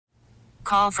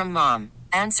call from mom.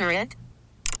 Answer it.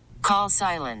 Call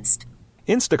silenced.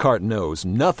 Instacart knows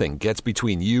nothing gets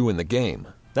between you and the game.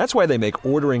 That's why they make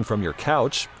ordering from your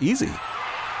couch easy.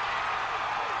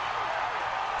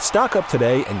 Stock up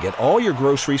today and get all your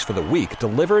groceries for the week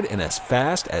delivered in as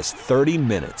fast as 30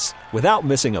 minutes without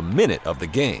missing a minute of the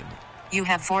game. You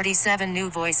have 47 new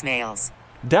voicemails.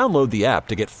 Download the app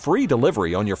to get free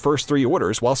delivery on your first 3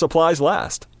 orders while supplies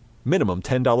last. Minimum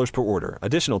 $10 per order.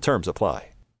 Additional terms apply.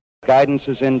 Guidance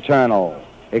is internal.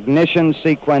 Ignition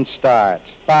sequence starts.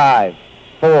 5,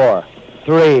 4,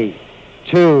 3,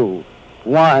 2,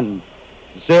 1,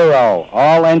 0.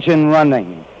 All engine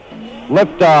running.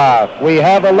 Liftoff. We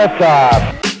have a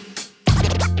liftoff.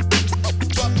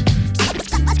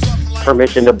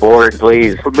 Permission to board,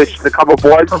 please. Permission to come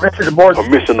aboard. Permission to board.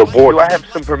 Permission to board. Do I have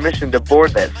some permission to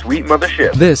board that sweet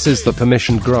mothership? This is the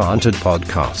Permission Granted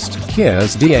podcast.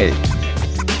 Here's DA.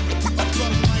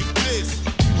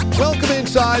 Welcome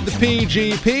inside the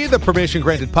PGP, the Permission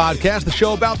Granted podcast, the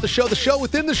show about the show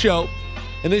within the show.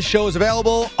 And this show is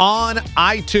available on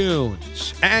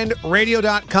iTunes and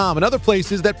radio.com and other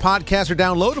places that podcasts are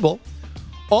downloadable.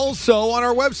 Also on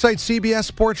our website,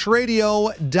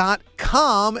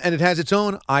 cbssportsradio.com, and it has its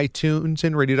own iTunes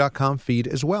and radio.com feed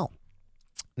as well.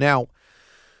 Now,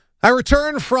 I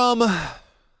return from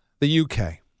the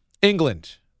UK,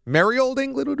 England. Merry old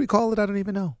England, what do we call it? I don't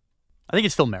even know. I think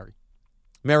it's still merry.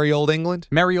 Merry old England?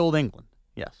 Merry old England,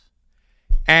 yes.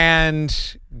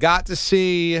 And got to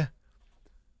see a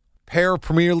pair of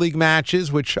Premier League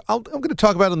matches, which I'm going to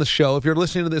talk about on the show. If you're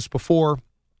listening to this before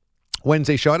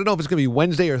Wednesday show, I don't know if it's going to be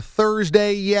Wednesday or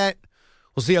Thursday yet.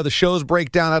 We'll see how the shows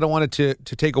break down. I don't want it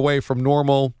to take away from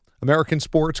normal American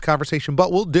sports conversation,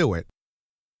 but we'll do it.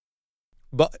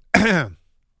 But got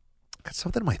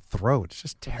something in my throat. It's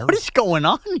just terrible. What is going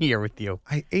on here with you?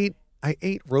 I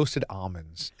ate roasted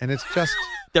almonds, and it's just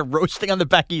they're roasting on the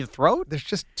back of your throat? There's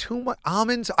just too much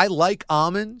almonds. I like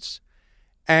almonds.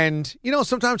 And,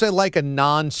 sometimes I like a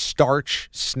non-starch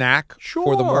snack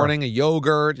for the morning, a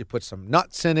yogurt. You put some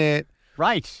nuts in it.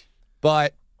 Right.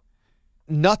 But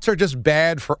nuts are just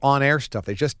bad for on-air stuff.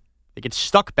 They get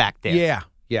stuck back there. Yeah.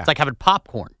 It's like having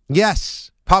popcorn.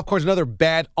 Yes. Popcorn's another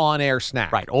bad on-air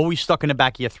snack. Right. Always stuck in the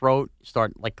back of your throat.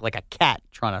 Start like a cat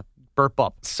trying to burp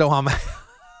up. So I'm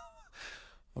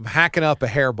hacking up a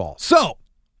hairball. So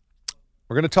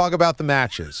we're going to talk about the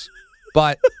matches.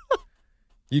 But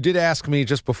you did ask me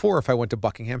just before if I went to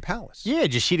Buckingham Palace. Yeah,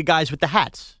 did you see the guys with the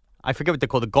hats? I forget what they're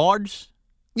called, the guards?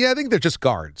 Yeah, I think they're just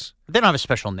guards. They don't have a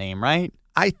special name, right?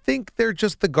 I think they're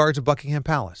just the guards of Buckingham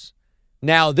Palace.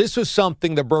 Now, this was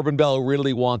something that Bourbon Bell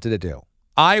really wanted to do.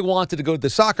 I wanted to go to the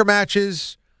soccer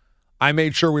matches. I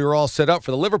made sure we were all set up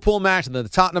for the Liverpool match and then the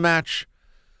Tottenham match.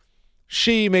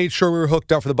 She made sure we were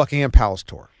hooked up for the Buckingham Palace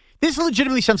tour. This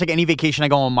legitimately sounds like any vacation I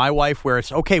go on with my wife where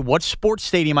it's, okay, what sports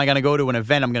stadium am I going to go to, an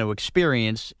event I'm going to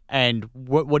experience, and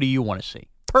what do you want to see?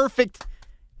 Perfect,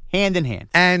 hand in hand.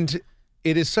 And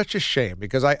it is such a shame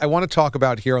because I want to talk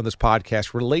about here on this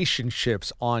podcast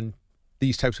relationships on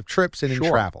these types of trips and in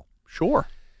travel. Sure.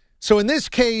 So in this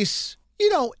case,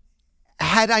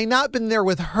 had I not been there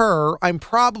with her, I'm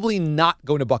probably not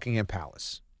going to Buckingham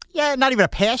Palace. Yeah, not even a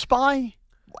pass by?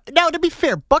 Now, to be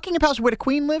fair, Buckingham Palace is where the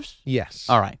Queen lives? Yes.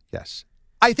 All right. Yes.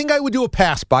 I think I would do a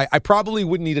pass by. I probably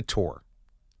wouldn't need a tour.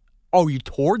 Oh, you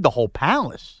toured the whole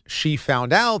palace? She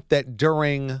found out that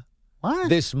during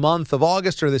this month of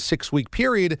August or this 6-week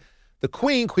period, the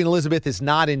Queen Elizabeth, is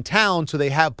not in town, so they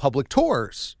have public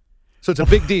tours. So it's a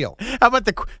big deal. How about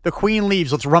the Queen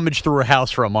leaves? Let's rummage through her house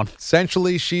for a month.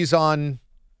 Essentially, she's on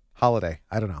holiday.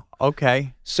 I don't know.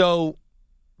 Okay. So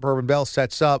Bourbon Bell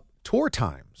sets up tour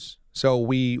times. So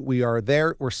we are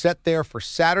there. We're set there for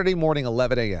Saturday morning,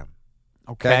 11 a.m.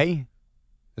 Okay.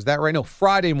 Is that right? No,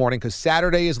 Friday morning, because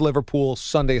Saturday is Liverpool,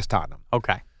 Sunday is Tottenham.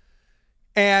 Okay.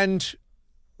 And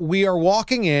we are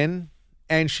walking in,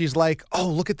 and she's like, oh,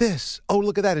 look at this. Oh,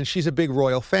 look at that. And she's a big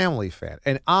royal family fan.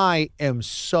 And I am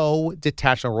so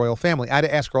detached on royal family. I had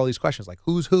to ask her all these questions, like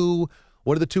who's who?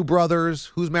 What are the two brothers?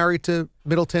 Who's married to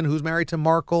Middleton? Who's married to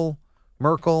Merkel?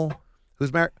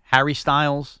 Who's married? Harry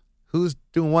Styles. Who's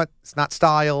doing what? It's not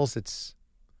Styles. It's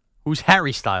who's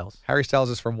Harry Styles? Harry Styles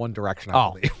is from One Direction,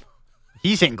 I believe.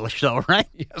 He's English, though, right?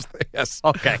 Yes.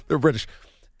 Okay. They're British.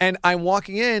 And I'm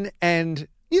walking in, and,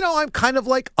 I'm kind of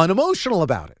like unemotional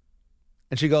about it.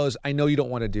 And she goes, I know you don't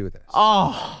want to do this.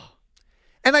 Oh.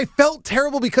 And I felt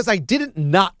terrible because I didn't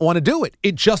not want to do it.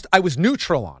 I was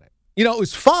neutral on it. It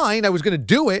was fine. I was going to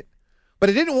do it, but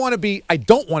I didn't want to be, I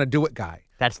don't want to do it guy.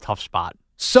 That's a tough spot.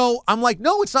 So I'm like,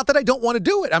 no, it's not that I don't want to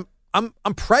do it. I'm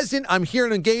present. I'm here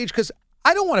and engaged because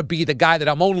I don't want to be the guy that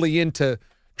I'm only into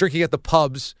drinking at the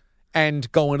pubs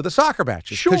and going to the soccer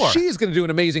matches. Sure. Because she's going to do an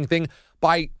amazing thing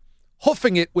by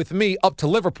hoofing it with me up to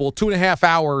Liverpool, 2.5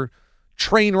 hour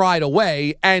train ride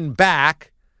away and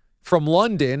back from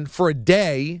London for a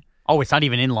day. Oh, it's not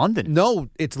even in London. No,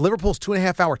 it's Liverpool's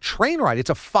 2.5 hour train ride. It's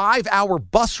a 5 hour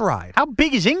bus ride. How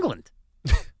big is England?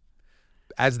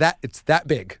 It's that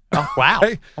big. Oh, wow.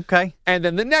 Okay. And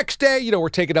then the next day, we're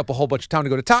taking up a whole bunch of time to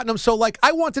go to Tottenham. So,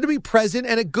 I wanted to be present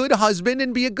and a good husband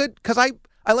and be a good, because I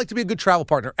like to be a good travel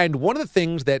partner. And one of the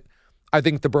things that I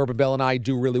think the Bourbon Bell and I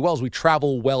do really well is we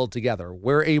travel well together.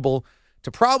 We're able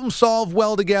to problem solve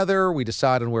well together. We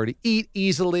decide on where to eat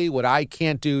easily. What I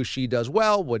can't do, she does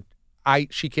well. What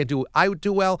she can't do, I would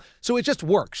do well. So it just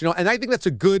works, and I think that's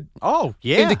a good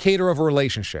indicator of a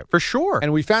relationship. For sure.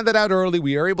 And we found that out early.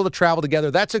 We are able to travel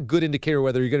together. That's a good indicator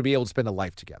whether you're going to be able to spend a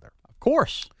life together. Of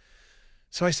course.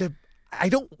 So I said, I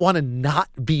don't want to not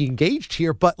be engaged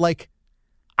here, but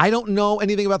I don't know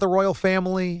anything about the royal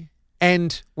family.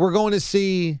 And we're going to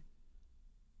see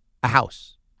a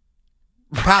house,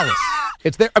 a palace.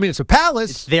 It's their, it's a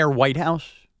palace. It's their White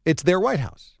House? It's their White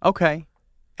House. Okay.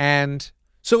 And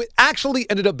so it actually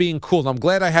ended up being cool. And I'm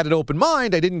glad I had an open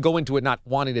mind. I didn't go into it not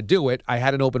wanting to do it. I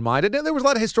had an open mind. And there was a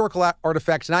lot of historical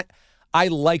artifacts. And I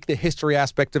like the history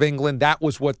aspect of England. That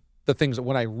was what the things that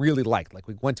when I really liked.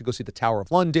 We went to go see the Tower of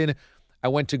London. I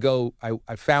went to go,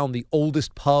 I found the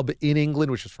oldest pub in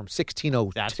England, which is from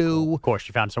 1602. That's cool. Of course,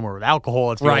 you found somewhere with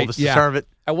alcohol. It's the Right, oldest yeah. to serve it.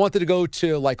 I wanted to go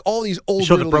to all these old. You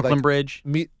saw the Brooklyn Bridge,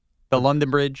 the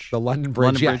London Bridge. The London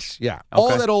Bridge, yes. Yeah. Okay.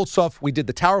 All that old stuff. We did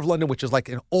the Tower of London, which is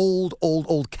an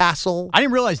old castle. I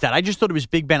didn't realize that. I just thought it was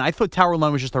Big Ben. I thought Tower of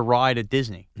London was just a ride at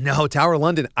Disney. No, Tower of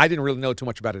London, I didn't really know too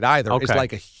much about it either. Okay. It's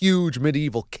like a huge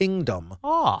medieval kingdom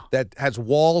Ah. that has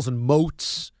walls and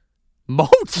moats.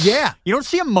 Moats? Yeah. You don't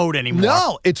see a moat anymore.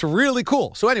 No, it's really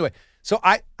cool. So anyway,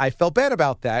 I felt bad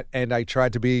about that, and I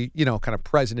tried to be, kind of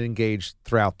present and engaged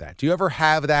throughout that. Do you ever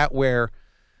have that where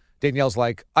Danielle's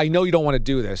like, I know you don't want to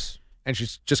do this, and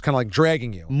she's just kind of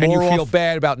dragging you, and you feel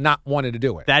bad about not wanting to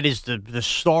do it? That is the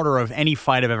starter of any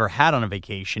fight I've ever had on a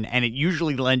vacation, and it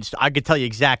usually lends to, I could tell you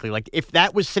exactly, if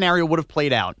that scenario would have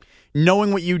played out,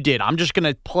 knowing what you did, I'm just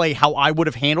going to play how I would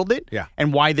have handled it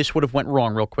and why this would have went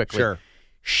wrong real quickly. Sure.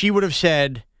 She would have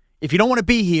said, if you don't want to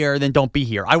be here, then don't be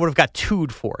here. I would have got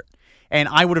tooed for it. And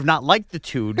I would have not liked the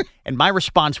tood. And my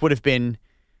response would have been,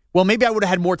 well, maybe I would have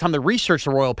had more time to research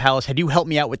the Royal Palace had you helped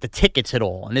me out with the tickets at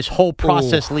all and this whole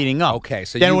process leading up. Okay,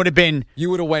 so then it would have been... You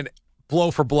would have went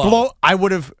blow for blow. I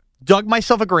would have dug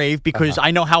myself a grave because I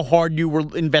know how hard you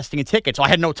were investing in tickets. So I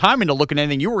had no time into looking at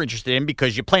anything you were interested in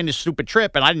because you planned this stupid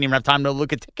trip and I didn't even have time to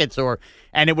look at tickets.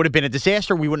 And it would have been a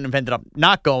disaster. We wouldn't have ended up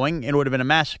not going. It would have been a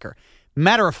massacre.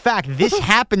 Matter of fact, this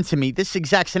happened to me. This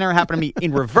exact scenario happened to me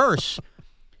in reverse.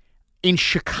 In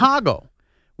Chicago,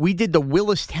 we did the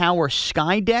Willis Tower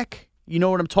sky deck. You know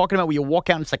what I'm talking about? Where you walk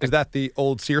out and it's like... Is that the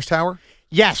old Sears Tower?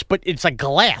 Yes, but it's like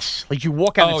glass. You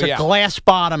walk out and it's a glass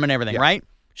bottom and everything, right?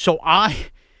 So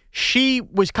she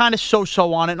was kind of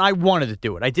so-so on it, and I wanted to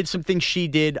do it. I did some things she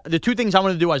did. The two things I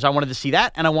wanted to do was I wanted to see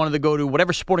that, and I wanted to go to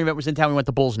whatever sporting event was in town. We went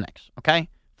to Bulls next, okay?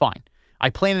 Fine. I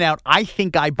planned it out. I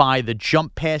think I buy the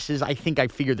jump passes. I think I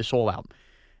figured this all out.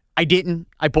 I didn't.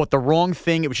 I bought the wrong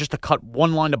thing. It was just to cut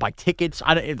one line to buy tickets.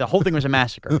 The whole thing was a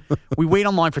massacre. We wait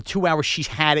online for 2 hours. She's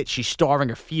had it. She's starving.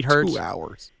 Her feet hurt. 2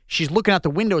 hours. She's looking out the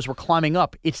windows. We're climbing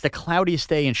up. It's the cloudiest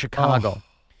day in Chicago. Oh.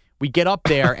 We get up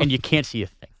there, and you can't see a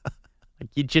thing.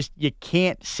 You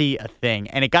can't see a thing.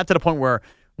 And it got to the point where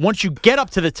once you get up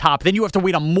to the top, then you have to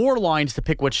wait on more lines to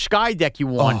pick which sky deck you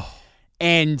want. Oh.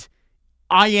 And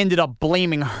I ended up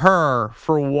blaming her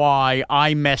for why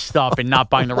I messed up and not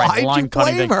buying the right line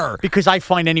cutting thing. Her? Because I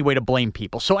find any way to blame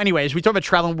people. So anyway, as we talk about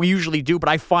traveling, we usually do, but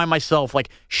I find myself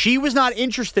she was not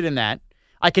interested in that.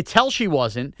 I could tell she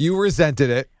wasn't. You resented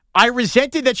it. I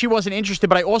resented that she wasn't interested,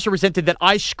 but I also resented that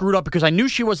I screwed up because I knew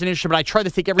she wasn't interested, but I tried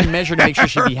to take every measure to make sure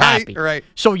she'd be happy. Right.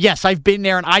 So yes, I've been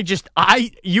there,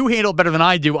 and you handle it better than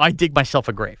I do. I dig myself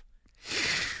a grave.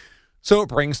 So it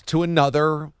brings to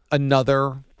another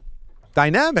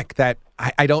dynamic that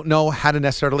I don't know how to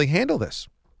necessarily handle this.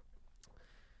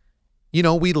 We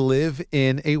live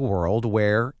in a world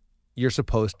where you're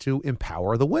supposed to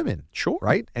empower the women. Sure.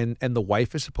 Right? And the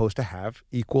wife is supposed to have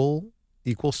equal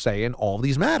say in all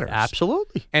these matters.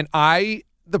 Absolutely. And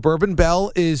the Bourbon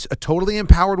Belle is a totally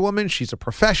empowered woman. She's a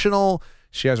professional.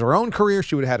 She has her own career.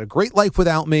 She would have had a great life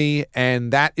without me,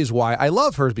 and that is why I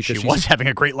love her, because she was having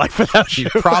a great life without you.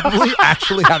 She's probably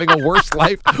actually having a worse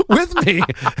life with me.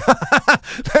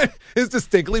 That is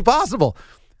distinctly possible.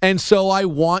 And so I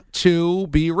want to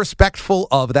be respectful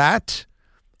of that.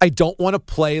 I don't want to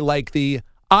play like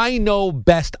I know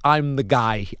best, I'm the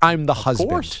guy, I'm the husband.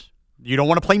 Of course. You don't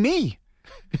want to play me.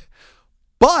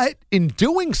 But in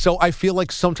doing so, I feel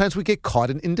like sometimes we get caught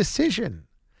in indecision.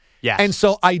 Yes. And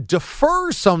so I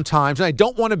defer sometimes, and I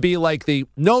don't want to be like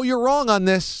no, you're wrong on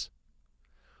this.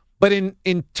 But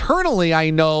internally,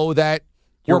 I know that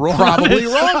You're we're wrong probably on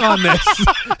this. wrong on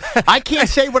this. I can't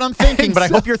say what I'm thinking, but I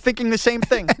so- hope you're thinking the same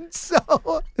thing. And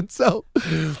so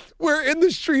we're in the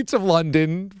streets of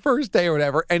London, first day or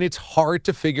whatever, and it's hard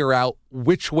to figure out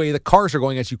which way the cars are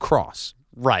going as you cross.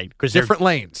 Right. Because Different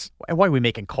lanes. Why are we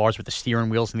making cars with the steering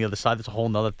wheels on the other side? That's a whole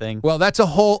nother thing. Well, that's a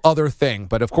whole other thing.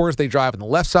 But of course, they drive on the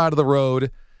left side of the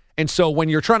road. And so when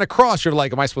you're trying to cross, you're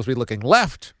like, am I supposed to be looking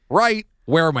left, right?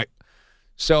 Where am I?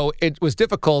 So it was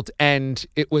difficult, and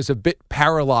it was a bit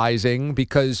paralyzing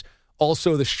because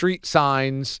also the street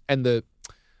signs and the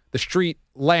street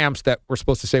lamps that were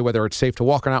supposed to say whether it's safe to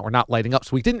walk or not were not lighting up.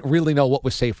 So we didn't really know what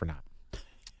was safe or not.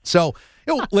 So,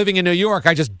 living in New York,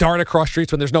 I just dart across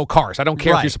streets when there's no cars. I don't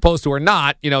care if you're supposed to or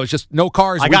not. It's just no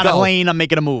cars. I got a lane. I'm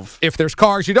making a move. If there's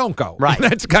cars, you don't go. Right.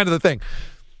 That's kind of the thing.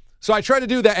 So I try to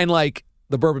do that, and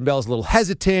the Bourbon Belle's a little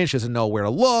hesitant. She doesn't know where to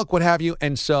look, what have you.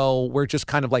 And so we're just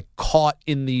kind of caught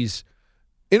in these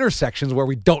intersections where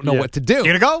we don't know what to do. You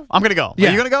going to go? I'm going to go. Yeah.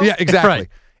 Are you going to go? Yeah, exactly. Right.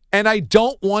 And I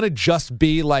don't want to just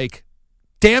be like,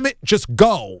 damn it, just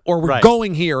go, or we're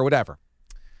going here or whatever.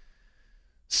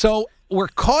 So we're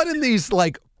caught in these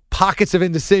pockets of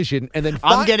indecision, and then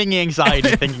I'm getting anxiety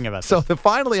thinking about this. So then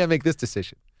finally I make this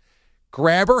decision.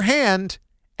 Grab her hand,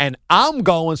 and I'm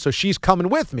going, so she's coming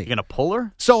with me. You going to pull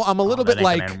her? So I'm a little bit that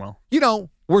ain't gonna end well.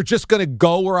 We're just going to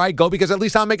go where I go because at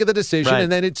least I'm making the decision, Right.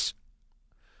 and then it's...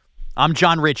 I'm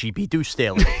John Ritchie, be Deuce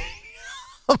Staley.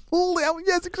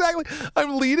 Yes, exactly.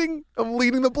 I'm leading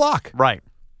the block. Right.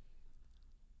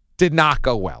 Did not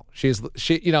go well. It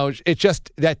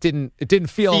didn't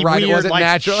feel Be right. weird, It wasn't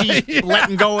natural. She's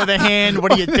letting go of the hand.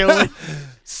 What are you doing?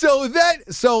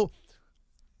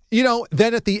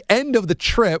 Then at the end of the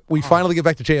trip, we finally get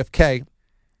back to JFK,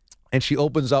 and she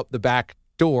opens up the back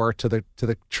door to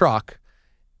the truck,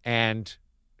 and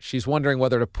she's wondering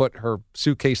whether to put her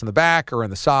suitcase in the back or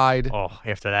in the side. Oh,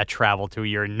 after that travel too,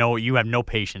 you have no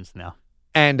patience now.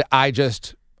 And I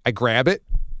grab it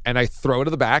and I throw it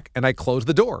to the back and I close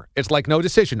the door. It's like no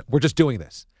decision. We're just doing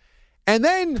this. And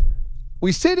then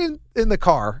we sit in the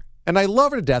car, and I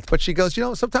love her to death, but she goes,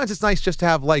 sometimes it's nice just to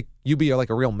have you be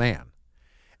like a real man.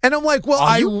 And I'm like, well,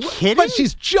 are you kidding? But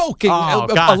she's joking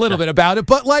a little bit about it.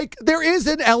 But there is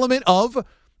an element of,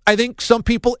 I think some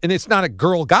people, and it's not a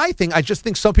girl-guy thing, I just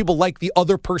think some people like the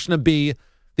other person to be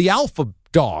the alpha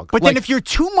dog. But then if you're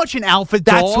too much an alpha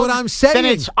dog, that's what I'm saying. Then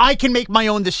it's, I can make my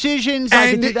own decisions.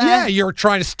 I can do that. Yeah, you're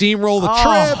trying to steamroll the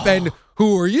trip, and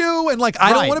who are you? And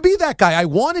I don't want to be that guy. I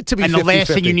want it to be 50-50. And the last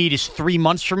thing you need is 3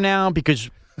 months from now, because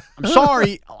I'm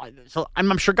sorry.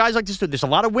 I'm sure guys like this too. There's a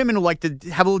lot of women who like to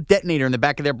have a little detonator in the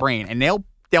back of their brain, and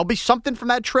there'll be something from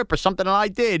that trip or something that I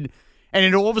did, and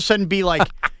it'll all of a sudden be like,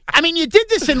 I mean, you did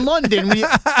this in London.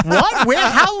 What? Where?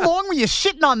 How long were you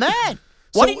sitting on that?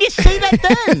 Why didn't you say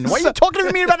that then? Why are you talking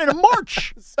to me about it in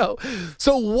March? So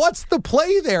what's the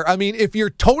play there? I mean, if you're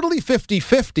totally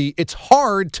 50-50, it's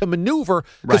hard to maneuver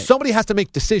because somebody has to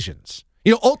make decisions.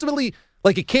 Ultimately,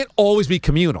 it can't always be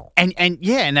communal. And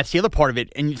that's the other part of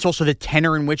it. And it's also the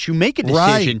tenor in which you make a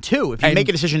decision, too. If you make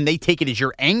a decision, they take it as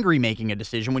you're angry making a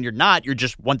decision. When you're not, you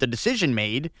just want the decision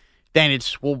made. Then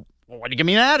it's, well, why do you give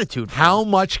me an attitude? How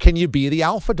much can you be the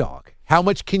alpha dog? How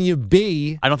much can you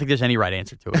be? I don't think there's any right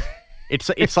answer to it.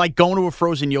 It's like going to a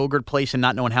frozen yogurt place and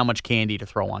not knowing how much candy to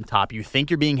throw on top. You think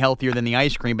you're being healthier than the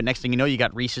ice cream, but next thing you know, you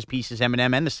got Reese's Pieces,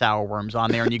 M&M, and the sour worms on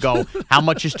there, and you go, how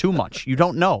much is too much? You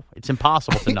don't know. It's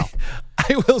impossible to know.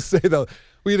 I will say, though,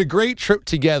 we had a great trip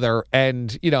together,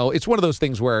 and, it's one of those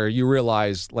things where you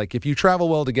realize, if you travel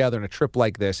well together in a trip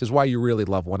like this is why you really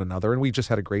love one another, and we just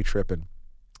had a great trip, and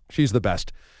she's the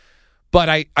best. But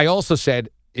I also said,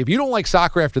 if you don't like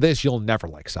soccer after this, you'll never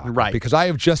like soccer. Right. Because I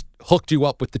have just hooked you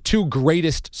up with the two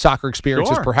greatest soccer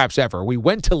experiences perhaps ever. We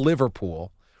went to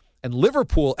Liverpool, and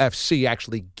Liverpool FC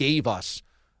actually gave us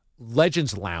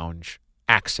Legends Lounge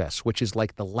access, which is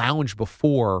like the lounge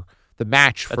before the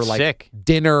match for sick.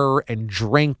 Dinner and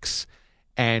drinks.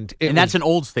 And that's an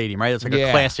old stadium, right? It's like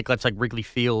a classic. That's like Wrigley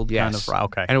Field kind of.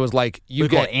 Okay. And it was like you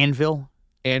call get it Anfield?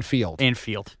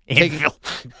 Anfield.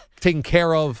 Taken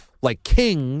care of like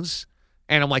kings.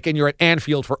 And I'm like, and you're at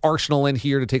Anfield for Arsenal in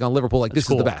here to take on Liverpool. This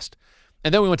is the best.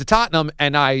 And then we went to Tottenham,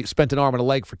 and I spent an arm and a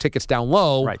leg for tickets down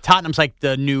low. Right. Tottenham's like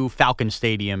the new Falcon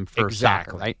Stadium for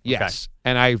soccer, right? Yes.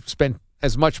 Okay. And I spent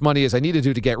as much money as I needed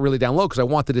to get really down low because I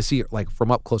wanted to see it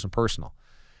from up close and personal.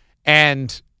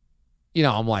 And,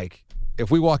 I'm like,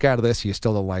 if we walk out of this, you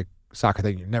still don't like soccer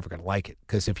thing, you're never going to like it.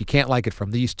 Because if you can't like it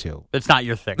from these two, It's not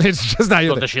your thing. it's just not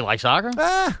your So thing. does she like soccer?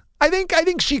 I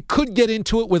think she could get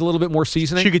into it with a little bit more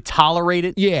seasoning. She could tolerate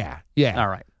it? Yeah. All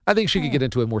right. I think she could get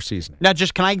into it more seasoning. Now,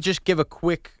 can I just give a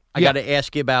quick, I got to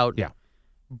ask you about,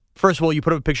 first of all, you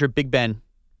put up a picture of Big Ben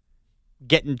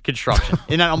getting construction.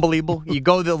 Isn't that unbelievable? You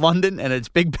go to London and it's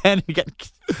Big Ben, you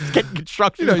get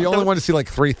construction. You only want to see like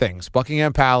three things: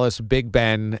 Buckingham Palace, Big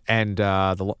Ben, and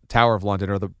the Tower of London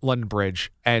or the London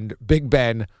Bridge. And Big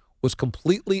Ben was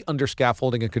completely under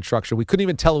scaffolding and construction. We couldn't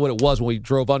even tell what it was when we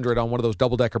drove under it on one of those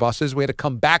double-decker buses. We had to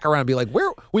come back around and be like, where?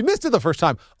 We missed it the first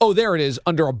time. Oh, there it is,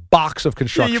 under a box of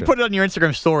construction. Yeah, you put it on your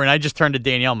Instagram story, and I just turned to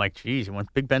Danielle. I'm like, geez, when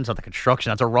Big Ben's on the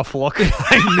construction, that's a rough look.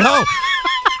 I know.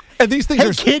 And these things Hey,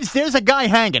 are kids, there's a guy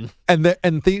hanging. And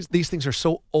these things are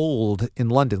so old in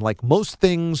London. Like most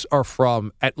things are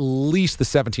from at least the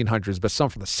 1700s, but some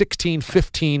from the 16,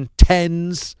 15,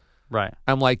 10s. Right.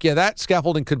 I'm like, yeah, that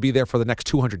scaffolding could be there for the next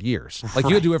 200 years. Like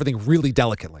you do everything really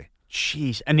delicately.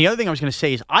 Jeez. And the other thing I was going to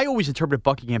say is I always interpret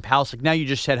Buckingham Palace, like now you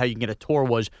just said how you can get a tour,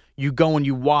 was you go and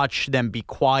you watch them be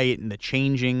quiet and the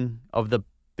changing of the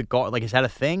guard. Like, is that a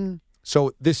thing?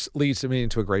 So this leads me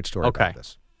into a great story Okay. about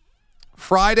this.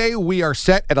 Friday, we are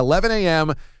set at 11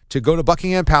 a.m. to go to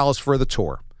Buckingham Palace for the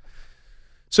tour.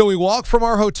 So we walk from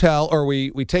our hotel, or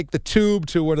we take the tube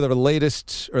to where the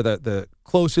latest or the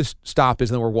closest stop is,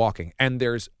 and then we're walking. And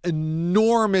there's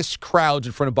enormous crowds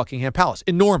in front of Buckingham Palace.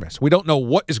 Enormous. We don't know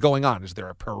what is going on. Is there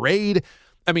a parade?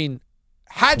 I mean,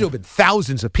 had to have been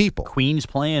thousands of people. Queen's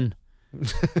playing.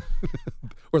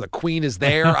 Or the Queen is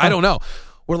there. I don't know.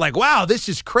 We're like, wow, this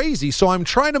is crazy. So I'm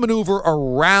trying to maneuver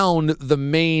around the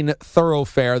main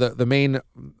thoroughfare, the main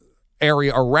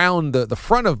area around the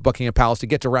front of Buckingham Palace to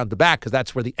get to around the back, because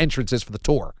that's where the entrance is for the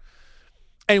tour.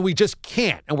 And we just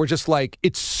can't. And we're just like,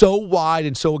 it's so wide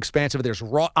and so expansive. There's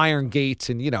wrought iron gates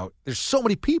and, there's so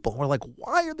many people. And we're like,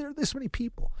 why are there this many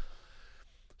people?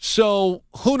 So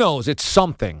who knows? It's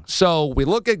something. So we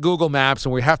look at Google Maps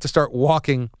and we have to start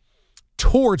walking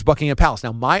towards Buckingham Palace.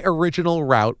 Now, my original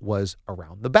route was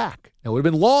around the back. Now, it would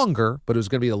have been longer, but it was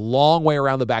going to be a long way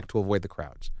around the back to avoid the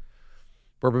crowds.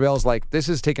 Bell's like, this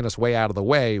is taking us way out of the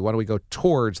way. Why don't we go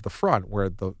towards the front where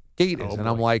the gate is? And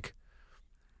I'm like,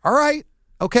 all right,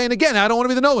 okay. And again, I don't want to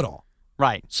be the know-it-all.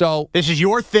 Right. So this is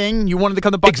your thing. You wanted to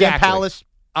come to Buckingham Palace.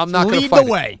 I'm not going to lead fight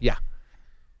the way. Yeah.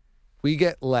 We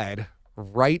get led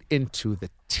right into the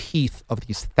teeth of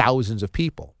these thousands of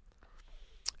people.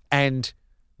 And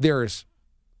there's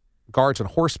guards on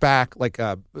horseback, like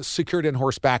security on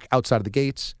horseback outside of the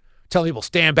gates, telling people,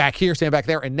 stand back here, stand back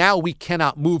there. And now we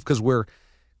cannot move because we're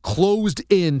closed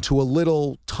into a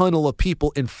little tunnel of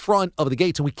people in front of the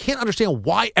gates. And we can't understand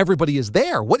why everybody is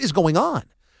there. What is going on?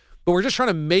 But we're just trying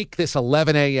to make this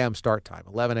 11 a.m. start time.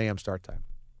 11 a.m. start time.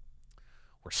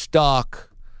 We're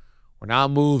stuck. We're not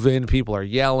moving. People are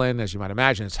yelling. As you might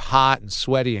imagine, it's hot and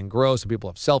sweaty and gross. And people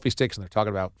have selfie sticks, and they're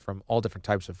talking about from all different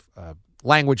types of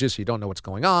languages, so you don't know what's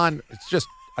going on. It's just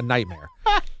a nightmare.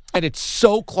 And it's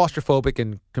so claustrophobic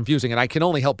and confusing, and I can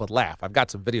only help but laugh. I've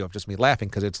got some video of just me laughing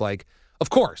because it's like, of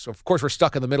course, we're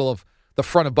stuck in the middle of the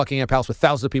front of Buckingham Palace with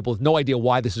thousands of people with no idea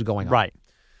why this is going on. Right.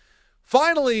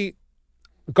 Finally,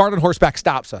 guard on horseback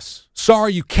stops us.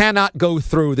 Sorry, you cannot go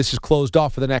through. This is closed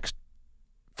off for the next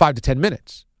 5 to 10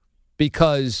 minutes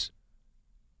because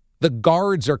the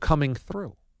guards are coming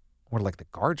through. We're like, the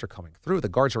guards are coming through. The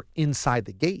guards are inside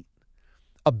the gate.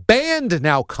 A band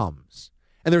now comes,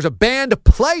 and there's a band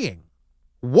playing,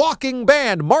 walking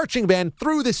band, marching band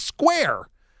through this square.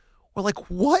 We're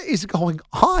like, what is going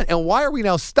on? And why are we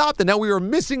now stopped? And now we are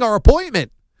missing our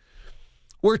appointment.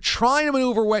 We're trying to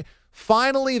maneuver away.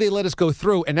 Finally, they let us go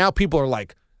through, and now people are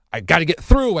like, I got to get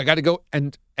through. I got to go.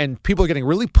 And people are getting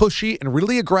really pushy and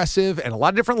really aggressive and a lot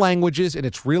of different languages, and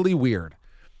it's really weird.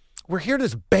 We're hearing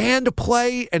this band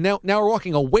play, and now we're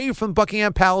walking away from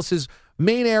Buckingham Palace's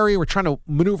main area. We're trying to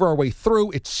maneuver our way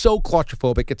through. It's so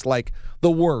claustrophobic. It's like the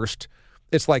worst.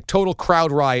 It's like total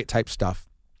crowd riot type stuff.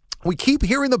 We keep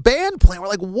hearing the band playing. We're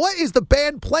like, what is the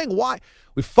band playing? Why?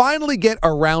 We finally get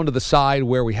around to the side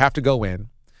where we have to go in,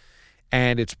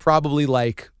 and it's probably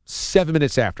like 7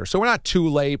 minutes after. So we're not too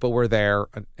late, but we're there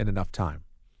in enough time.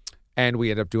 And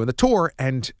we end up doing the tour,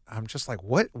 and I'm just like,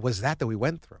 what was that we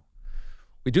went through?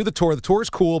 We do the tour. The tour is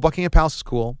cool. Buckingham Palace is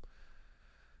cool.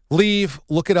 Leave,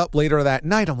 look it up later that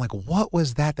night. I'm like, what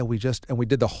was that we just, and we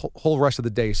did the whole rest of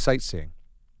the day sightseeing.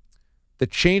 The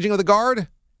changing of the guard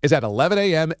is at 11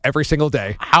 a.m. every single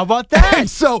day. How about that? And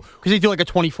so, because they do like a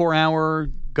 24-hour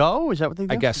go? Is that what they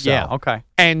do? I guess so. Yeah, okay.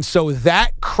 And so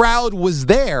that crowd was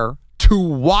there to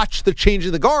watch the change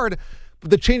of the guard. But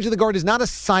the change of the guard is not a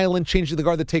silent change of the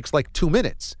guard that takes like 2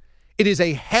 minutes. It is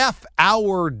a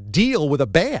half-hour deal with a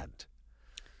band.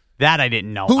 That I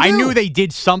didn't know. Who I knew? knew they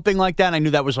did something like that. I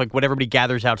knew that was like what everybody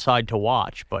gathers outside to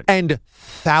watch. But And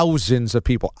thousands of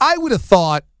people. I would have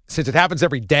thought, since it happens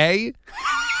every day,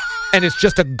 and it's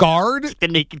just a guard, the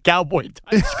naked cowboy in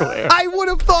Times Square. I would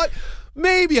have thought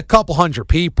maybe a couple hundred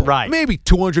people. Right. Maybe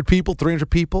 200 people, 300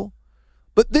 people.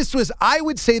 But this was, I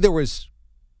would say there was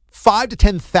 5,000 to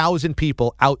 10,000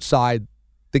 people outside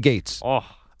the gates. Oh,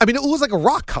 I mean, it was like a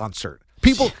rock concert.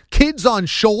 People, kids on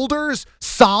shoulders,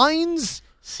 signs.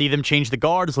 see them change the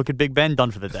guards. Look at Big Ben,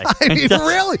 done for the day. I mean,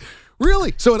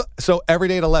 really. So every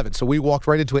day at 11. So we walked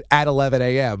right into it at 11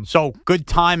 a.m. So good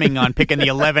timing on picking the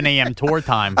 11 a.m. tour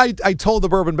time. I told the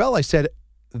Bourbon Bell, I said,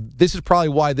 this is probably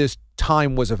why this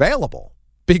time was available,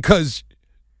 because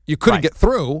you couldn't Right. get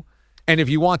through. And if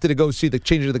you wanted to go see the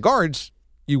change of the guards,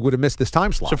 you would have missed this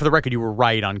time slot. So for the record, you were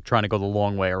right on trying to go the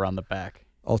long way around the back.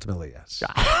 Ultimately, yes.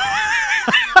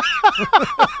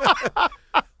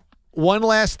 One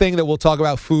last thing that we'll talk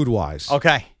about food-wise.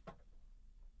 Okay.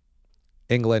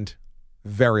 England,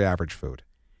 very average food.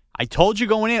 I told you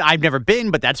going in. I've never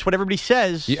been, but that's what everybody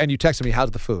says. And you texted me,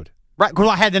 how's the food? Right. Well,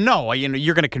 I had to know.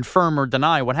 You're going to confirm or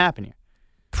deny what happened here.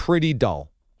 Pretty dull.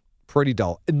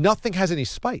 Nothing has any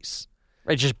spice.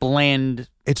 Right. Just bland.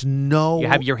 It's no... You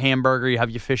have your hamburger. You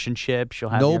have your fish and chips. You'll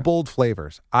have no your... bold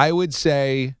flavors. I would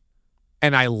say,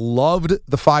 and I loved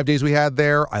the 5 days we had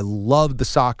there. I loved the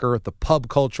soccer, the pub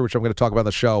culture, which I'm going to talk about on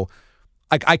the show.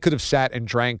 I could have sat and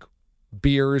drank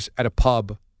beers at a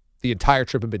pub the entire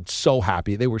trip and been so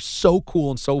happy. They were so cool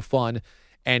and so fun,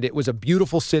 and it was a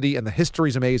beautiful city, and the history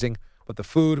is amazing, but the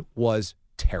food was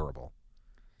terrible.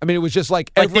 I mean, it was just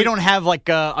like they don't have like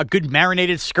a good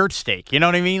marinated skirt steak. You know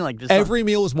what I mean? Like this every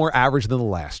meal was more average than the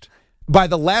last. By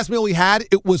the last meal we had,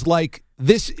 it was like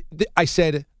this. I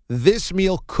said, this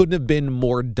meal couldn't have been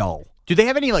more dull. Do they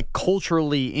have any like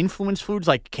culturally influenced foods?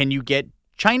 Like, can you get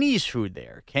Chinese food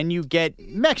there? Can you get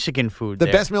Mexican food The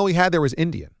there? best meal we had there was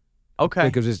Indian. Okay.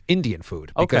 Because it's Indian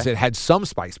food. Because Okay. it had some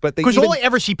spice. But Because all I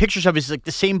ever see pictures of is like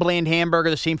the same bland hamburger,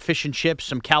 the same fish and chips,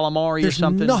 some calamari or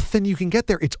something. There's nothing you can get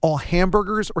there. It's all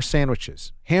hamburgers or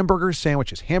sandwiches. Hamburger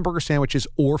sandwiches,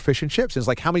 or fish and chips. And it's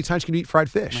like, how many times can you eat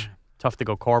fried fish? Tough to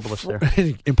go carbless there.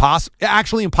 Impossible.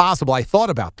 Actually impossible. I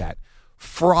thought about that.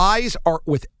 Fries are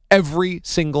with every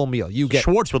single meal. You get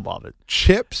Schwartz would love it.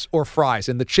 chips or fries,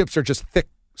 and the chips are just thick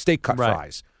steak cut Right.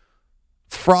 fries.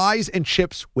 Fries and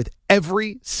chips with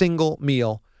every single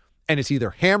meal, and it's either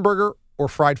hamburger or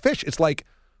fried fish. It's like,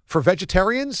 for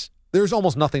vegetarians, there's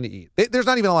almost nothing to eat. There's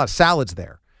not even a lot of salads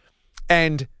there.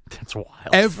 And That's wild.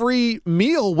 every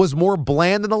meal was more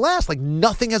bland than the last. Like,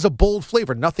 nothing has a bold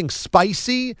flavor. Nothing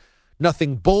spicy,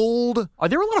 nothing bold. Are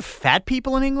there a lot of fat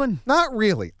people in England? Not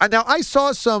really. Now, I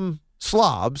saw some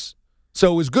slobs,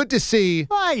 so it was good to see.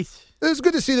 Right. It was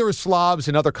good to see there were slobs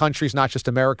in other countries, not just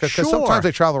America, because Sure. sometimes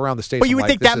they travel around the States. But you I'm would like,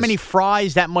 think this that is- many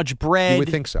fries, that much bread. You would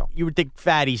think so. You would think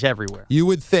fatties everywhere. You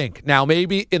would think. Now,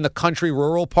 maybe in the country,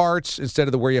 rural parts, instead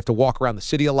of where you have to walk around the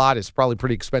city a lot, it's probably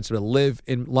pretty expensive to live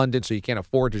in London, so you can't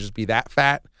afford to just be that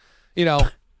fat. You know,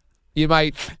 you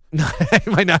might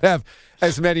not have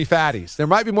as many fatties. There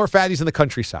might be more fatties in the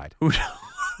countryside.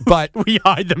 But We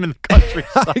hide them in the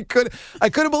countryside. I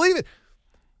couldn't believe it.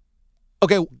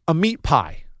 Okay, a meat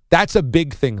pie. That's a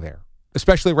big thing there,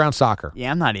 especially around soccer. Yeah,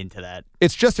 I'm not into that.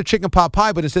 It's just a chicken pot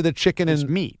pie, but instead of chicken It's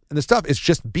and meat. and the stuff, it's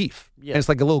just beef. Yeah. And it's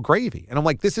like a little gravy. And I'm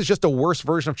like, this is just a worse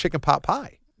version of chicken pot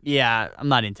pie. Yeah, I'm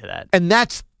not into that. And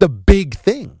that's the big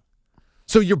thing.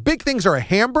 So your big things are a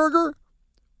hamburger,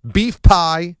 beef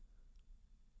pie,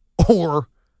 or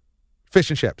fish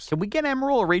and chips. Can we get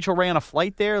Emerald or Rachel Ray on a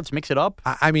flight there? Let's mix it up.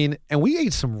 I mean, and we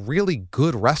ate some really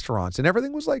good restaurants, and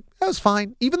everything was like, that was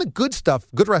fine. Even the good stuff,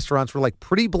 good restaurants were like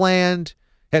pretty bland.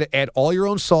 Had to add all your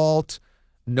own salt,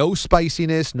 no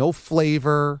spiciness, no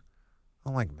flavor.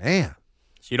 I'm like, man,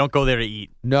 So you don't go there to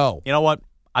eat. no. You know what?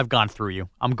 I've gone through you.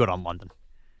 I'm good on London.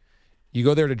 You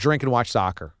go there to drink and watch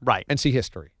soccer. Right. And see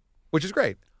history, which is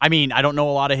great. I mean, I don't know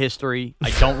a lot of history. I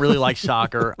don't really like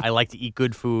soccer. I like to eat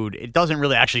good food. It doesn't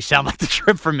really actually sound like the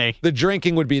trip for me. The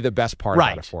drinking would be the best part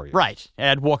about it for you. Right.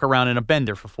 I'd walk around in a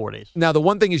bender for 4 days. Now, the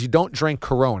one thing is you don't drink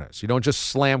Coronas. You don't just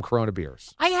slam Corona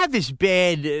beers. I have this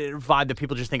bad vibe that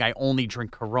people just think I only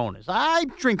drink Coronas. I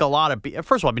drink a lot of beer.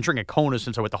 First of all, I've been drinking Kona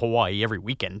since I went to Hawaii every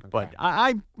weekend, but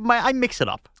I mix it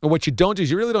up. And what you don't do is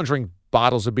you really don't drink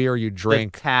bottles of beer. You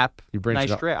drink. The tap. You bring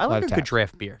nice it up- draft. I a lot like of a good tap.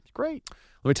 draft beer. It's great.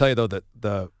 Let me tell you, though, that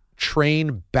the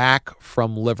train back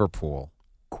from Liverpool,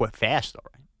 Quite fast, all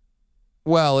right.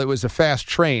 well, it was a fast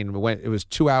train. It was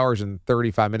 2 hours and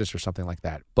 35 minutes or something like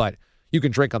that. But you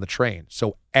can drink on the train.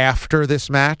 So after this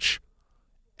match,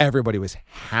 Everybody was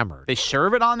hammered. They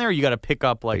serve it on there? Or you got to pick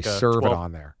up like they a serve 12? it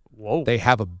on there. Whoa. They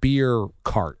have a beer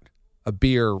cart, a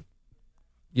beer,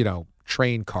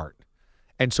 train cart.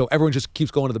 And so everyone just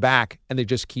keeps going to the back, and they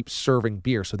just keep serving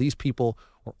beer. So these people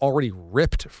were already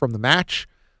ripped from the match,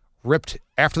 ripped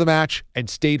after the match, and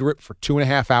stayed ripped for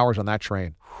 2.5 hours on that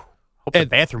train. Hope the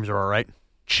bathrooms are all right.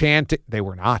 Chanting. They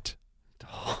were not.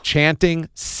 Chanting,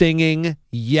 singing,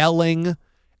 yelling,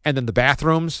 and then the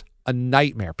bathrooms, a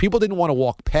nightmare. People didn't want to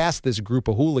walk past this group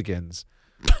of hooligans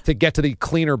to get to the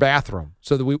cleaner bathroom.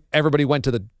 So that everybody went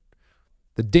to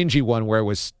the dingy one where it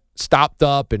was stopped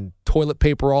up and toilet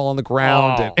paper all on the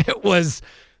ground. Oh. And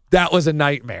that was a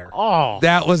nightmare. Oh.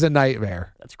 That was a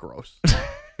nightmare. That's gross.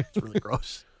 It's really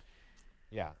gross.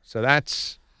 Yeah. So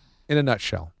that's in a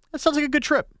nutshell. That sounds like a good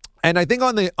trip. And I think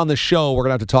on the show, we're going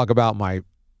to have to talk about my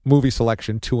movie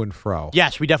selection to and fro.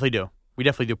 Yes, we definitely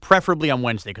do. Preferably on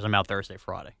Wednesday because I'm out Thursday,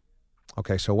 Friday.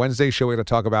 Okay, so Wednesday's show, we're going to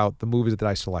talk about the movies that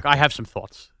I selected. I have some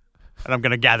thoughts, and I'm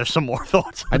going to gather some more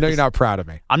thoughts. I know you're not proud of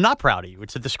me. I'm not proud of you.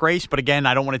 It's a disgrace, but again,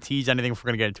 I don't want to tease anything if we're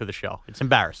going to get into the show. It's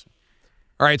embarrassing.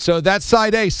 All right, so that's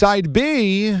side A. Side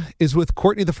B is with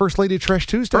Courtney, the First Lady of Trash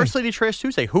Tuesday. First Lady of Trash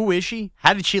Tuesday. Who is she?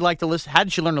 How did she like to listen? How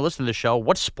did she learn to listen to the show?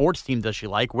 What sports team does she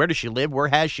like? Where does she live? Where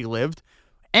has she lived?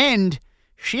 And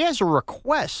she has a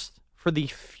request for the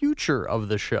future of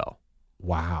the show.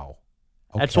 Wow.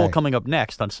 Okay. That's all coming up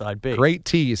next on Side B. Great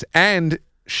tease. And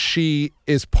she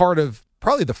is part of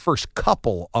probably the first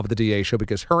couple of the DA show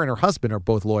because her and her husband are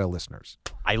both loyal listeners.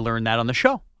 I learned that on the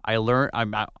show. I'm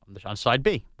on Side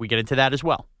B. We get into that as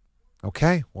well.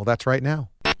 Okay. Well, that's right now.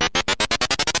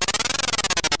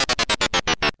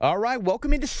 All right,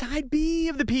 welcome into Side B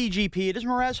of the PGP. It is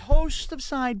Mraz, host of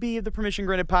Side B of the Permission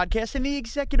Granted podcast and the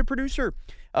executive producer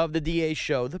of the DA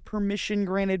show. The Permission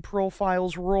Granted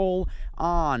profiles roll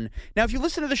on. Now, if you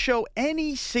listen to the show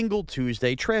any single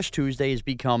Tuesday, Trash Tuesday has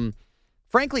become,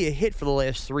 frankly, a hit for the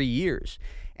last 3 years.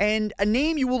 And a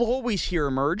name you will always hear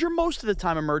emerge, or most of the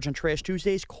time emerge on Trash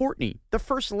Tuesday, is Courtney, the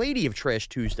First Lady of Trash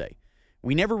Tuesday.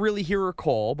 We never really hear her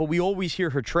call, but we always hear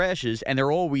her trashes, and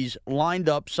they're always lined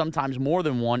up, sometimes more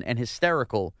than one, and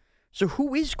hysterical. So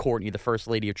who is Courtney, the First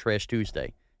Lady of Trash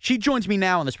Tuesday? She joins me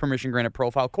now on this Permission Granted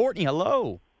profile. Courtney,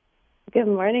 hello. Good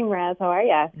morning, Raz. How are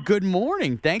you? Good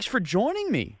morning. Thanks for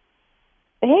joining me.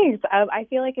 Thanks. I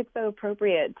feel like it's so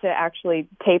appropriate to actually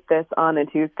tape this on a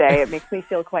Tuesday. It makes me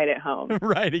feel quite at home.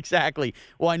 Right, exactly.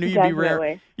 Well, I knew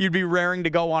you'd be raring to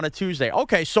go on a Tuesday.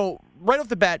 Okay, so right off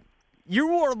the bat, you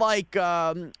are like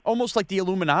almost like the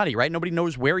Illuminati, right? Nobody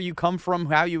knows where you come from,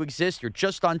 how you exist. You're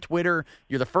just on Twitter.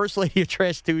 You're the First Lady of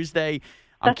Trash Tuesday.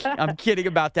 I'm kidding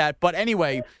about that. But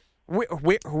anyway,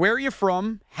 where are you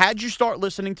from? How'd you start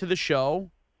listening to the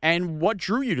show? And what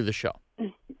drew you to the show?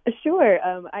 Sure.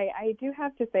 I do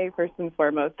have to say, first and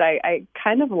foremost, I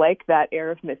kind of like that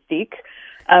air of mystique.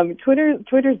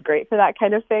 Twitter's great for that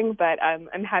kind of thing, but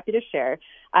I'm happy to share.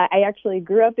 I actually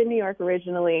grew up in New York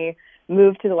originally,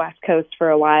 moved to the West Coast for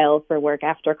a while for work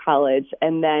after college,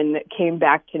 and then came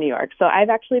back to New York. So I've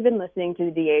actually been listening to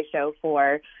the DA show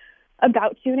for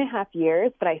about 2.5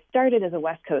 years, but I started as a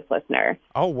West Coast listener.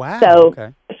 Oh, wow.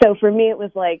 So for me, it was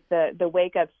like the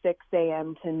wake up 6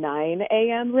 a.m. to 9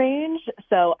 a.m. range.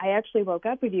 So I actually woke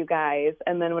up with you guys,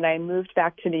 and then when I moved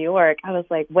back to New York, I was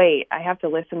like, wait, I have to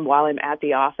listen while I'm at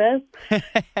the office.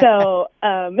 So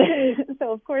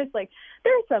of course, like,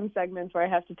 there are some segments where I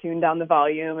have to tune down the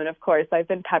volume, and of course, I've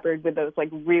been peppered with those like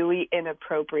really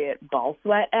inappropriate ball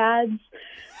sweat ads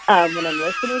when I'm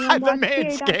listening on the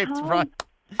Manscaped front.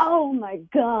 Oh my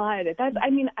God.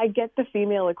 I get the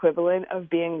female equivalent of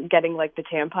getting like the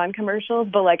tampon commercials,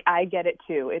 but like I get it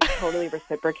too. It's totally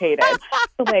reciprocated.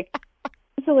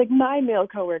 So my male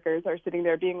coworkers are sitting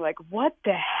there being like, what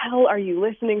the hell are you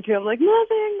listening to? I'm like,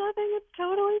 nothing. It's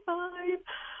totally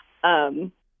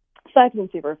fine. So that's been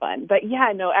super fun. But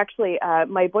yeah, no, actually,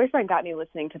 my boyfriend got me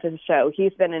listening to this show.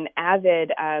 He's been an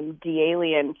avid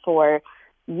D-alien for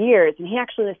years, and he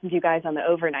actually listened to you guys on the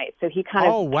overnight, so he kind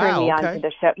of turned me on to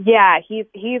the show. Yeah,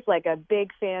 he's like a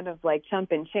big fan of like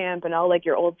Chump and Champ and all like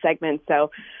your old segments.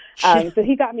 So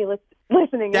he got me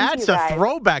listening. That's a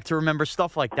throwback to remember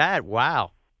stuff like that.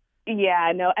 Wow.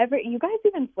 Yeah, no, you guys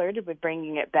even flirted with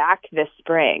bringing it back this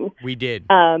spring. We did.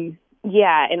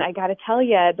 Yeah, and I got to tell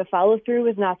you, the follow through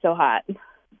was not so hot.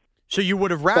 So you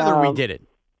would have rather we did it.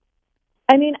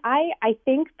 I mean, I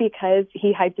think because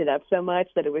he hyped it up so much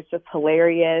that it was just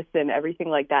hilarious and everything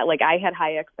like that. Like, I had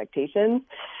high expectations,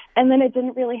 and then it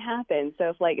didn't really happen.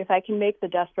 So if I can make the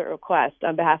desperate request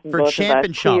on behalf of both Champ of us,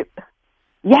 and Chump.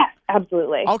 Yes,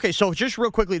 absolutely. Okay, so just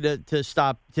real quickly to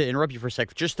stop, to interrupt you for a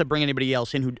sec, just to bring anybody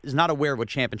else in who is not aware of what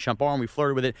Champ and Chump are, and we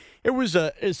flirted with it. It was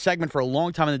a segment for a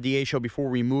long time on the DA show before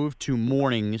we moved to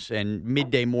mornings and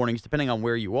midday mornings, depending on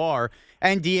where you are.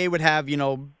 And DA would have,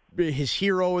 his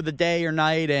hero of the day or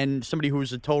night and somebody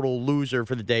who's a total loser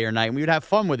for the day or night, and we would have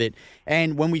fun with it.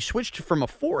 And when we switched from a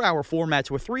 4-hour format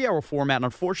to a 3-hour format,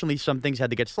 unfortunately some things had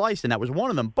to get sliced, and that was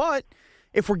one of them. But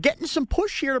if we're getting some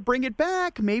push here to bring it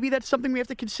back, maybe that's something we have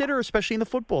to consider, especially in the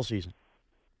football season.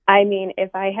 I mean,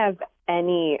 if I have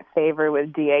any favor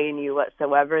with DA and you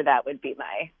whatsoever, that would be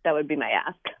my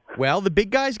ask. Well, the big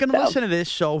guy's going to listen to this,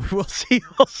 so we'll see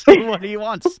what he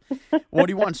wants.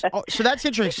 Oh, so that's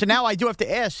interesting. So now I do have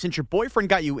to ask, since your boyfriend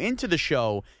got you into the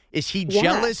show, is he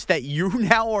jealous that you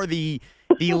now are the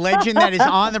legend that is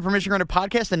on the Permission Granted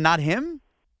podcast and not him?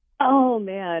 Oh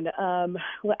man,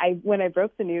 when I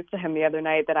broke the news to him the other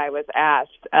night that I was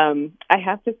asked, I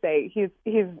have to say he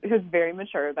was very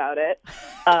mature about it.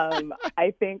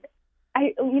 I think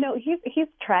he's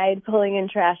tried pulling in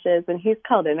trashes and he's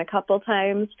called in a couple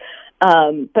times,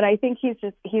 but I think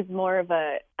he's more of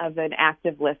an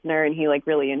active listener and he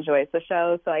really enjoys the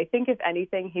show. So I think if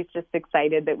anything, he's just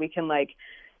excited that we can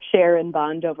share and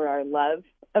bond over our love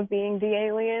of being the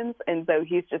aliens, and so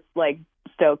he's just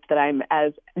stoked that I'm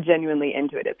as genuinely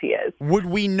into it as he is. Would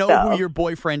we know who your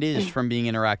boyfriend is from being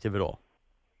interactive at all?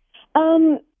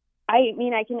 I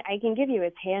mean, I can give you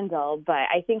his handle, but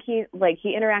I think he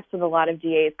interacts with a lot of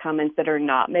DA's comments that are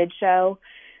not mid-show.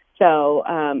 So,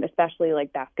 especially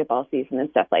basketball season and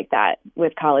stuff like that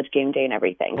with College Game Day and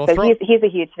everything. Well, so he's a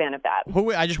huge fan of that.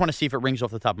 I just want to see if it rings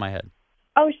off the top of my head.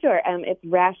 Oh, sure. It's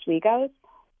Rash Wegos.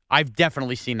 I've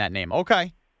definitely seen that name.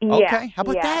 Okay. Yeah, okay. How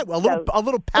about that? A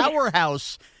little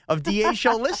powerhouse of DA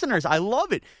show listeners. I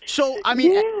love it. So, I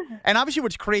mean, and obviously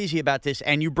what's crazy about this,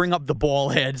 and you bring up the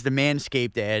ball ads, the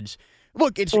Manscaped ads.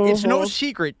 Look, it's no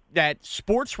secret that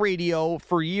sports radio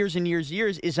for years and years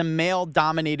is a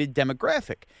male-dominated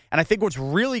demographic. And I think what's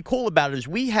really cool about it is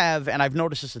we have, and I've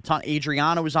noticed this a ton,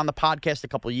 Adriana was on the podcast a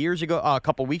couple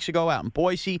weeks ago out in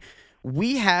Boise.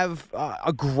 We have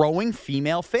a growing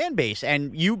female fan base.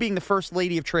 And you being the first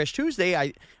lady of Trash Tuesday,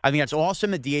 I think that's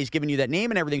awesome. The DA's giving you that name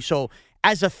and everything. So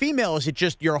as a female, is it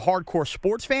just you're a hardcore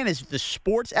sports fan? Is it the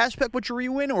sports aspect what drew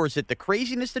you in, or is it the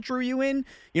craziness that drew you in?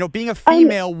 Being a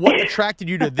female, what attracted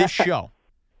you to this show?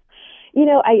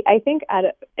 I think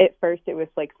at first it was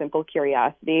simple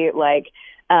curiosity.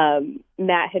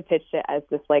 Matt had pitched it as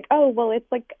this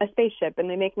it's like a spaceship and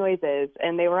they make noises,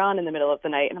 and they were on in the middle of the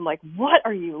night, and I'm like, what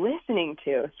are you listening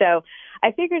to? So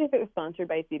I figured if it was sponsored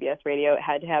by CBS Radio, it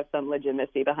had to have some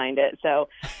legitimacy behind it. So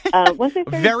once I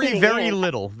started very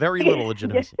little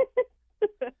legitimacy.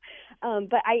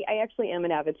 But I actually am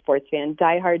an avid sports fan,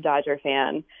 diehard Dodger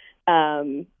fan.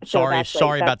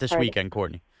 Sorry about this weekend,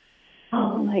 Courtney.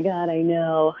 Oh my God, I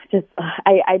know. Just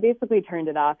I basically turned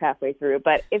it off halfway through.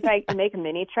 But if I can make a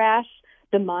mini trash,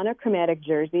 the monochromatic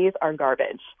jerseys are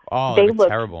garbage. Oh, they look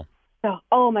terrible. So,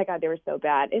 oh my God, they were so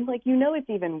bad. And it's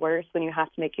even worse when you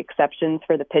have to make exceptions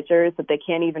for the pitchers, that they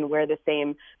can't even wear the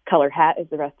same color hat as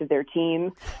the rest of their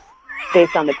team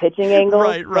based on the pitching angle.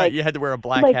 Right. You had to wear a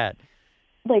black hat.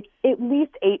 At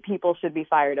least 8 people should be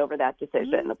fired over that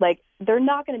decision. They're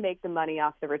not going to make the money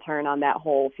off the return on that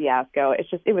whole fiasco.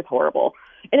 It was horrible.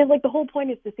 And the whole point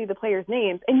is to see the players'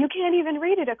 names, and you can't even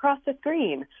read it across the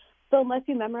screen. So unless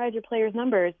you memorize your players'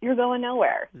 numbers, you're going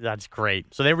nowhere. That's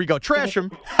great. So there we go. Trash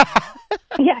them.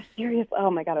 Yeah, serious. Oh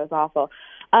my God, it was awful.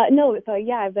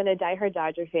 I've been a diehard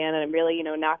Dodger fan, and I'm really,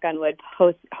 knock on wood,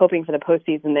 hoping for the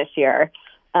postseason this year.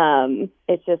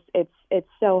 It's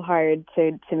so hard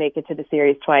to make it to the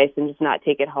series twice and just not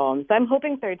take it home. So I'm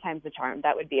hoping third time's the charm.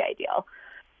 That would be ideal.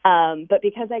 But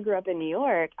because I grew up in New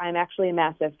York, I'm actually a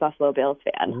massive Buffalo Bills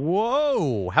fan.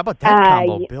 Whoa. How about that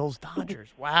combo? Bills, Dodgers.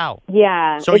 Wow.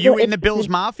 Yeah. So you in the Bills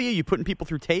Mafia? You putting people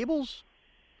through tables?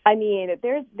 I mean,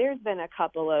 there's been a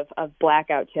couple of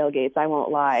blackout tailgates, I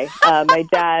won't lie.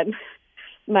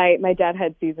 My dad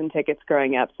had season tickets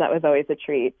growing up, so that was always a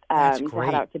treat to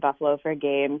head out to Buffalo for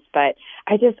games. But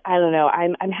I don't know.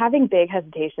 I'm having big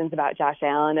hesitations about Josh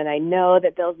Allen, and I know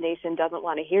that Bills Nation doesn't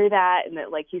want to hear that, and that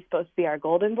he's supposed to be our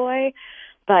golden boy.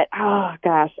 But oh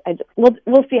gosh,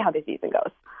 we'll see how the season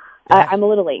goes. Yeah. I'm a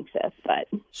little anxious, but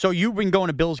so you've been going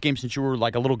to Bills games since you were a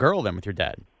little girl, then, with your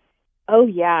dad? Oh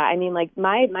yeah, I mean, my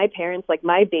parents,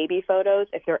 my baby photos,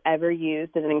 if they're ever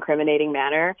used in an incriminating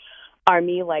manner, are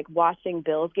me watching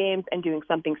Bills games and doing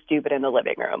something stupid in the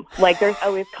living room. There's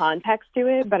always context to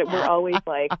it, but we're always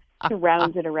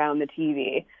surrounded around the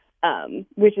TV.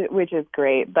 which is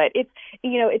great. But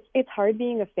it's hard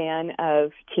being a fan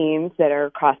of teams that are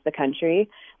across the country.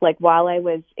 Like while I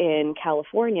was in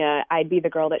California, I'd be the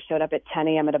girl that showed up at 10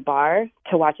 a.m. at a bar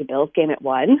to watch a Bills game at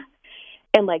 1.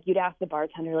 And like you'd ask the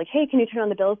bartender, like, hey, can you turn on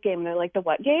the Bills game? And they're like, the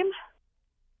what game?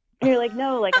 And you're like,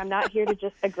 no, like I'm not here to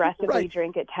just aggressively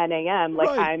drink at 10 a.m. Like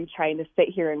I'm trying to sit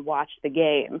here and watch the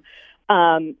game.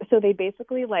 So they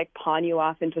basically like pawn you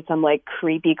off into some like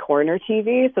creepy corner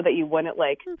TV so that you wouldn't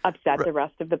like upset the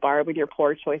rest of the bar with your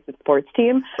poor choice of sports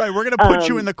team. Right. We're going to put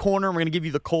you in the corner and we're going to give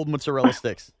you the cold mozzarella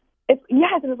sticks.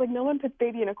 Yes. And it's like, no one puts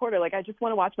baby in a corner. Like, I just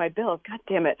want to watch my Bills. God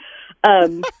damn it.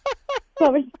 So I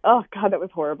was, oh God, that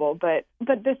was horrible. But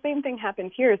the same thing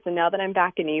happened here. So now that I'm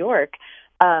back in New York,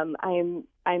 I'm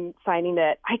finding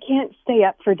that I can't stay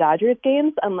up for Dodgers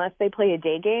games unless they play a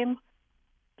day game.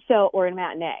 Or a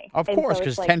matinee. Of course,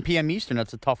 because 10 p.m. Eastern,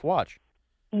 that's a tough watch.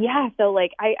 Yeah, so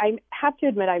like I have to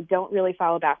admit I don't really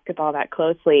follow basketball that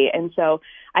closely, and so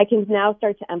I can now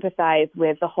start to empathize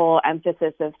with the whole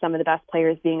emphasis of some of the best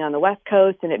players being on the West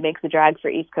Coast, and it makes a drag for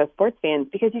East Coast sports fans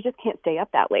because you just can't stay up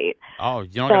that late. Oh,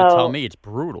 you're not going to tell me. It's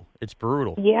brutal. It's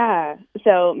brutal. Yeah,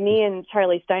 so me and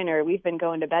Charlie Steiner, we've been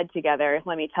going to bed together,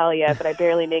 let me tell you, but I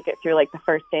barely make it through like the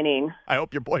first inning. I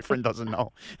hope your boyfriend doesn't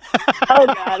know. Oh,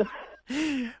 God.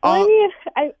 Well, I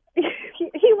mean,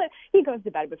 he goes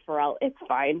to bed with Pharrell. It's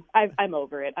fine. I'm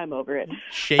over it.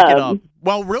 Shake it up.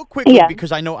 Well, real quickly,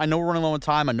 because I know we're running low on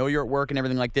time. I know you're at work and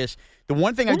everything like this. The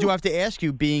one thing I do have to ask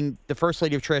you, being the first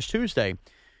lady of Trash Tuesday,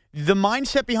 the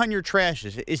mindset behind your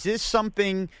trashes, is this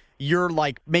something you're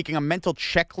like making a mental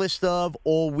checklist of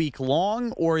all week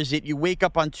long, or is it you wake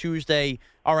up on Tuesday,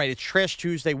 all right, it's Trash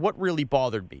Tuesday, what really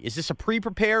bothered me? Is this a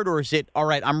pre-prepared, or is it, all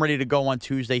right, I'm ready to go on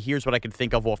Tuesday, here's what I can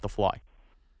think of off the fly?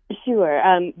 Sure.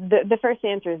 The first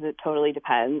answer is it totally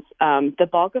depends. The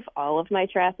bulk of all of my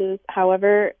trashes,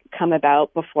 however, come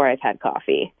about before I've had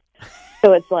coffee.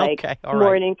 So it's like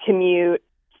morning commute,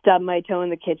 stub my toe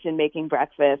in the kitchen making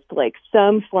breakfast, like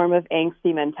some form of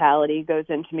angsty mentality goes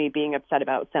into me being upset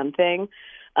about something.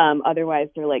 Otherwise,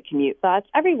 they're like commute thoughts.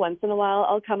 Every once in a while,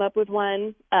 I'll come up with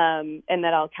one, and then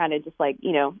I'll kind of just like,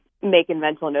 make a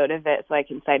mental note of it so I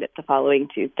can cite it the following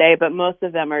Tuesday. But most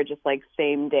of them are just like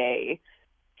same day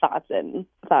thoughts and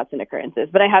occurrences.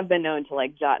 But I have been known to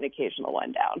like jot an occasional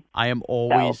one down. I am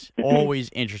always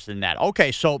interested in that.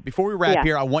 Okay, so before we wrap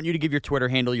here, I want you to give your Twitter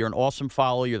handle. You're an awesome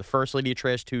follow. You're the first lady of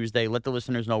Trash Tuesday. Let the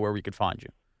listeners know where we could find you.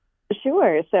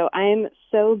 Sure. So I'm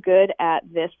so good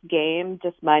at this game,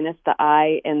 just minus the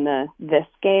I in the this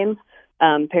game.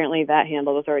 Apparently that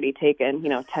handle was already taken,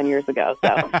 10 years ago.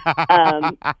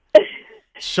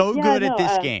 So, good at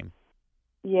this game.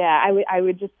 Yeah, I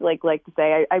would just like to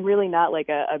say I'm really not like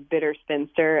a bitter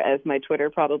spinster as my Twitter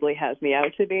probably has me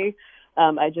out to be.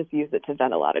 I just use it to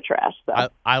vent a lot of trash. So.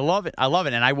 I love it.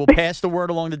 And I will pass the word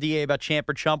along to DA about Champ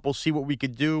or Chump. We'll see what we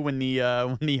could do when the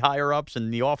higher-ups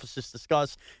and the offices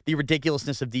discuss the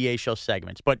ridiculousness of DA show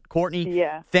segments. But, Courtney,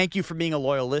 thank you for being a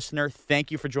loyal listener. Thank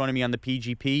you for joining me on the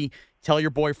PGP. Tell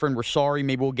your boyfriend we're sorry.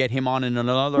 Maybe we'll get him on in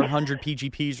another 100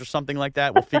 PGPs or something like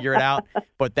that. We'll figure it out.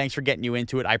 But thanks for getting you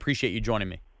into it. I appreciate you joining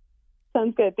me.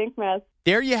 Sounds good. Thanks, Maz.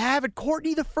 There you have it.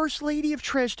 Courtney, the first lady of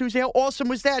Trash Tuesday. How awesome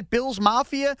was that? Bills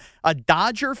Mafia, a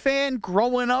Dodger fan,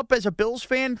 growing up as a Bills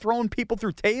fan, throwing people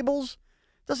through tables.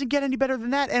 Doesn't get any better than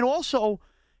that. And also,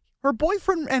 her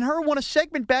boyfriend and her want a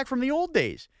segment back from the old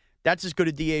days. That's as good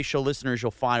a DA show listener as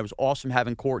you'll find. It was awesome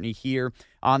having Courtney here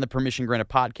on the Permission Granted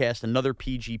podcast. Another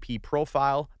PGP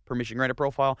profile, Permission Granted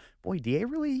profile. Boy, DA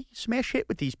really smash hit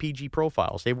with these PG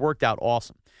profiles. They've worked out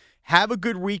awesome. Have a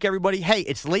good week, everybody. Hey,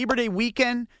 it's Labor Day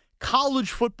weekend.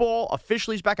 College football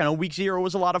officially is back. I know week 0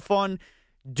 was a lot of fun.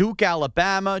 Duke,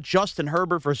 Alabama, Justin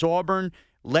Herbert versus Auburn.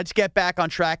 Let's get back on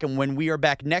track. And when we are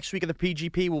back next week at the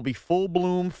PGP, we'll be full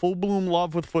bloom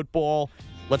love with football.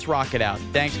 Let's rock it out.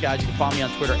 Thanks, guys. You can follow me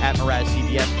on Twitter at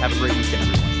MarazCBS. Have a great weekend,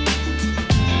 everyone.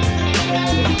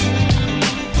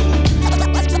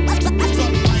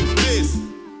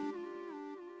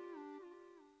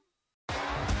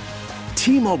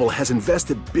 T-Mobile has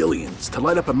invested billions to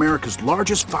light up America's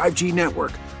largest 5G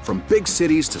network, from big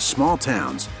cities to small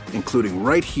towns, including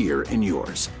right here in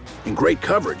yours. And great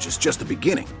coverage is just the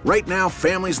beginning. Right now,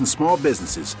 families and small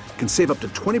businesses can save up to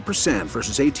 20%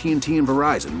 versus AT&T and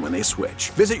Verizon when they switch.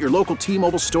 Visit your local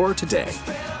T-Mobile store today.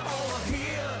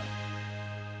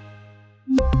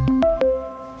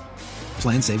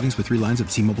 Plan savings with 3 lines of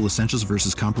T-Mobile Essentials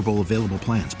versus comparable available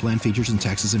plans. Plan features and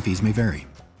taxes and fees may vary.